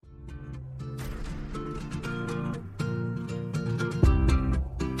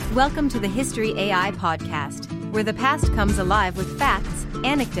Welcome to the History AI podcast, where the past comes alive with facts,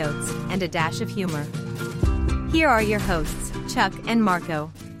 anecdotes, and a dash of humor. Here are your hosts, Chuck and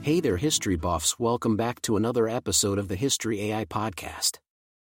Marco. Hey there, history buffs. Welcome back to another episode of the History AI podcast.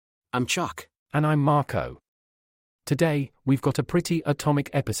 I'm Chuck. And I'm Marco. Today, we've got a pretty atomic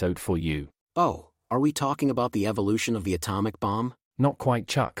episode for you. Oh, are we talking about the evolution of the atomic bomb? Not quite,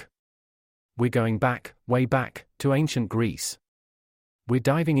 Chuck. We're going back, way back, to ancient Greece. We're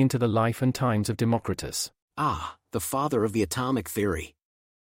diving into the life and times of Democritus. Ah, the father of the atomic theory.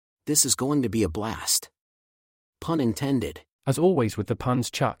 This is going to be a blast. Pun intended. As always with the puns,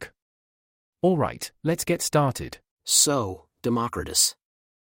 Chuck. Alright, let's get started. So, Democritus.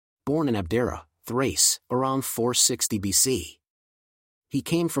 Born in Abdera, Thrace, around 460 BC. He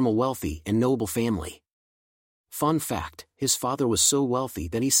came from a wealthy and noble family. Fun fact, his father was so wealthy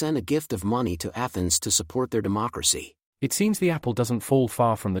that he sent a gift of money to Athens to support their democracy. It seems the apple doesn't fall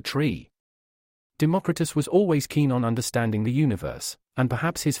far from the tree. Democritus was always keen on understanding the universe, and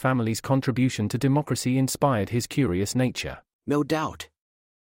perhaps his family's contribution to democracy inspired his curious nature. No doubt.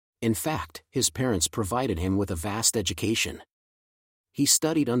 In fact, his parents provided him with a vast education. He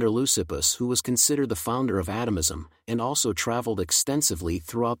studied under Leucippus, who was considered the founder of atomism, and also traveled extensively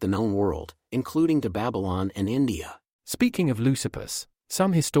throughout the known world, including to Babylon and India. Speaking of Leucippus,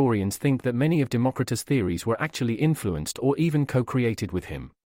 some historians think that many of Democritus' theories were actually influenced or even co-created with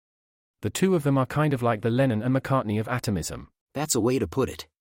him. The two of them are kind of like the Lennon and McCartney of atomism. That's a way to put it.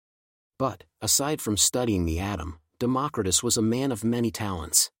 But, aside from studying the atom, Democritus was a man of many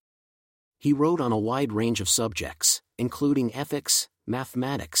talents. He wrote on a wide range of subjects, including ethics,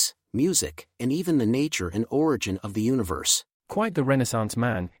 mathematics, music, and even the nature and origin of the universe. Quite the Renaissance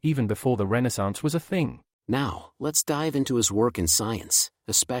man, even before the Renaissance was a thing. Now, let's dive into his work in science,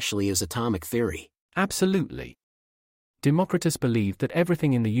 especially his atomic theory. Absolutely. Democritus believed that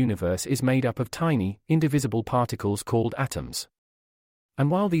everything in the universe is made up of tiny, indivisible particles called atoms. And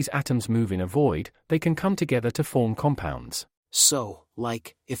while these atoms move in a void, they can come together to form compounds. So,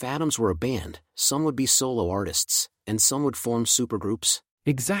 like, if atoms were a band, some would be solo artists, and some would form supergroups?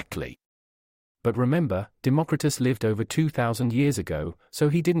 Exactly. But remember, Democritus lived over 2,000 years ago, so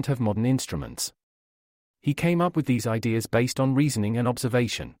he didn't have modern instruments. He came up with these ideas based on reasoning and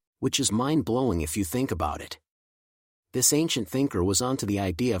observation. Which is mind-blowing if you think about it. This ancient thinker was onto the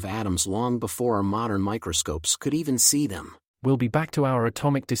idea of atoms long before our modern microscopes could even see them. We'll be back to our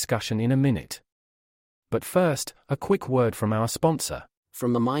atomic discussion in a minute. But first, a quick word from our sponsor.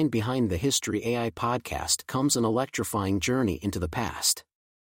 From the mind behind the History AI podcast comes an electrifying journey into the past.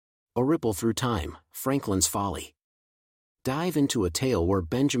 A ripple through time, Franklin's Folly. Dive into a tale where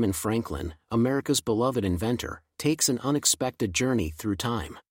Benjamin Franklin, America's beloved inventor, takes an unexpected journey through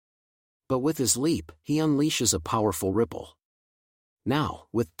time. But with his leap, he unleashes a powerful ripple. Now,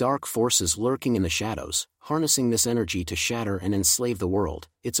 with dark forces lurking in the shadows, harnessing this energy to shatter and enslave the world,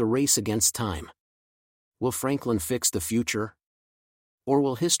 it's a race against time. Will Franklin fix the future? Or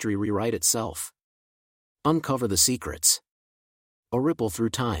will history rewrite itself? Uncover the secrets. A ripple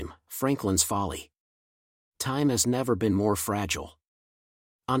through time, Franklin's Folly. Time has never been more fragile.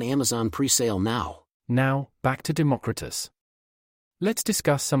 On Amazon pre-sale now. Now, back to Democritus. Let's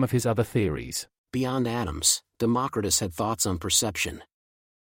discuss some of his other theories. Beyond atoms, Democritus had thoughts on perception.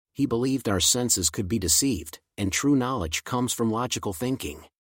 He believed our senses could be deceived, and true knowledge comes from logical thinking.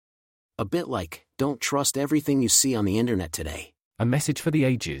 A bit like, don't trust everything you see on the internet today. A message for the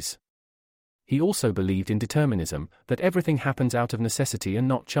ages. He also believed in determinism, that everything happens out of necessity and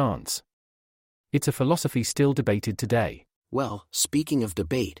not chance. It's a philosophy still debated today. Well, speaking of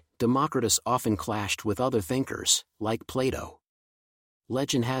debate, Democritus often clashed with other thinkers, like Plato.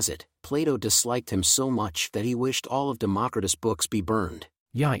 Legend has it, Plato disliked him so much that he wished all of Democritus' books be burned.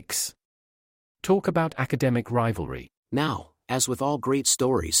 Yikes. Talk about academic rivalry. Now, as with all great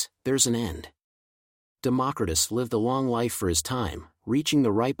stories, there's an end. Democritus lived a long life for his time, reaching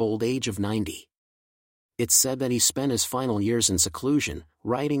the ripe old age of 90. It's said that he spent his final years in seclusion,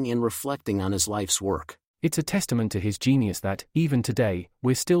 writing and reflecting on his life's work. It's a testament to his genius that, even today,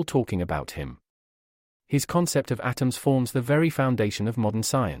 we're still talking about him. His concept of atoms forms the very foundation of modern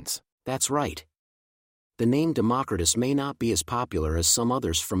science. That's right. The name Democritus may not be as popular as some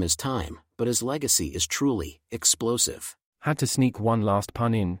others from his time, but his legacy is truly explosive. Had to sneak one last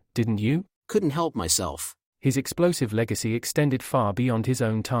pun in, didn't you? Couldn't help myself. His explosive legacy extended far beyond his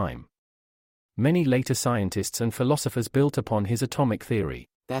own time. Many later scientists and philosophers built upon his atomic theory.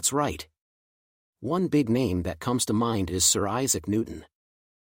 That's right. One big name that comes to mind is Sir Isaac Newton.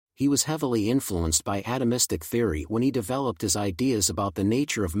 He was heavily influenced by atomistic theory when he developed his ideas about the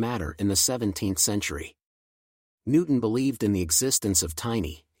nature of matter in the 17th century. Newton believed in the existence of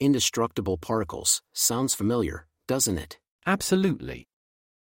tiny, indestructible particles. Sounds familiar, doesn't it? Absolutely.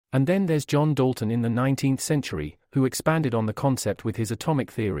 And then there's John Dalton in the 19th century, who expanded on the concept with his atomic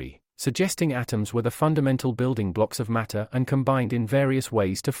theory, suggesting atoms were the fundamental building blocks of matter and combined in various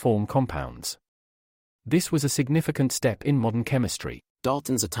ways to form compounds. This was a significant step in modern chemistry.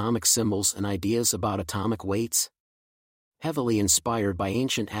 Dalton's atomic symbols and ideas about atomic weights? Heavily inspired by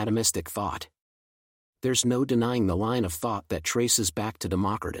ancient atomistic thought. There's no denying the line of thought that traces back to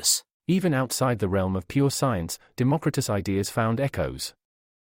Democritus. Even outside the realm of pure science, Democritus' ideas found echoes.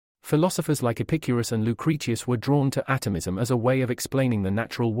 Philosophers like Epicurus and Lucretius were drawn to atomism as a way of explaining the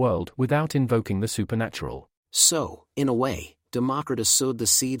natural world without invoking the supernatural. So, in a way, Democritus sowed the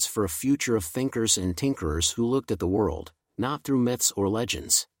seeds for a future of thinkers and tinkerers who looked at the world, not through myths or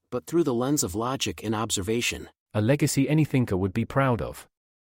legends, but through the lens of logic and observation. A legacy any thinker would be proud of.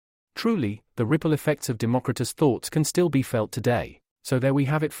 Truly, the ripple effects of Democritus' thoughts can still be felt today. So there we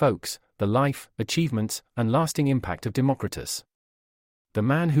have it, folks, the life, achievements, and lasting impact of Democritus. The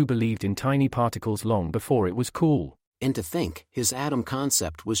man who believed in tiny particles long before it was cool. And to think, his atom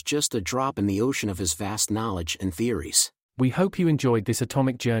concept was just a drop in the ocean of his vast knowledge and theories. We hope you enjoyed this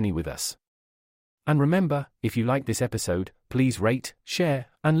atomic journey with us. And remember, if you like this episode, please rate, share,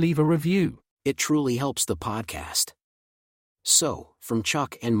 and leave a review. It truly helps the podcast. So, from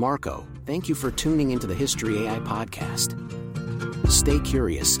Chuck and Marco, thank you for tuning into the History AI podcast. Stay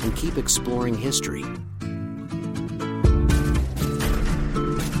curious and keep exploring history.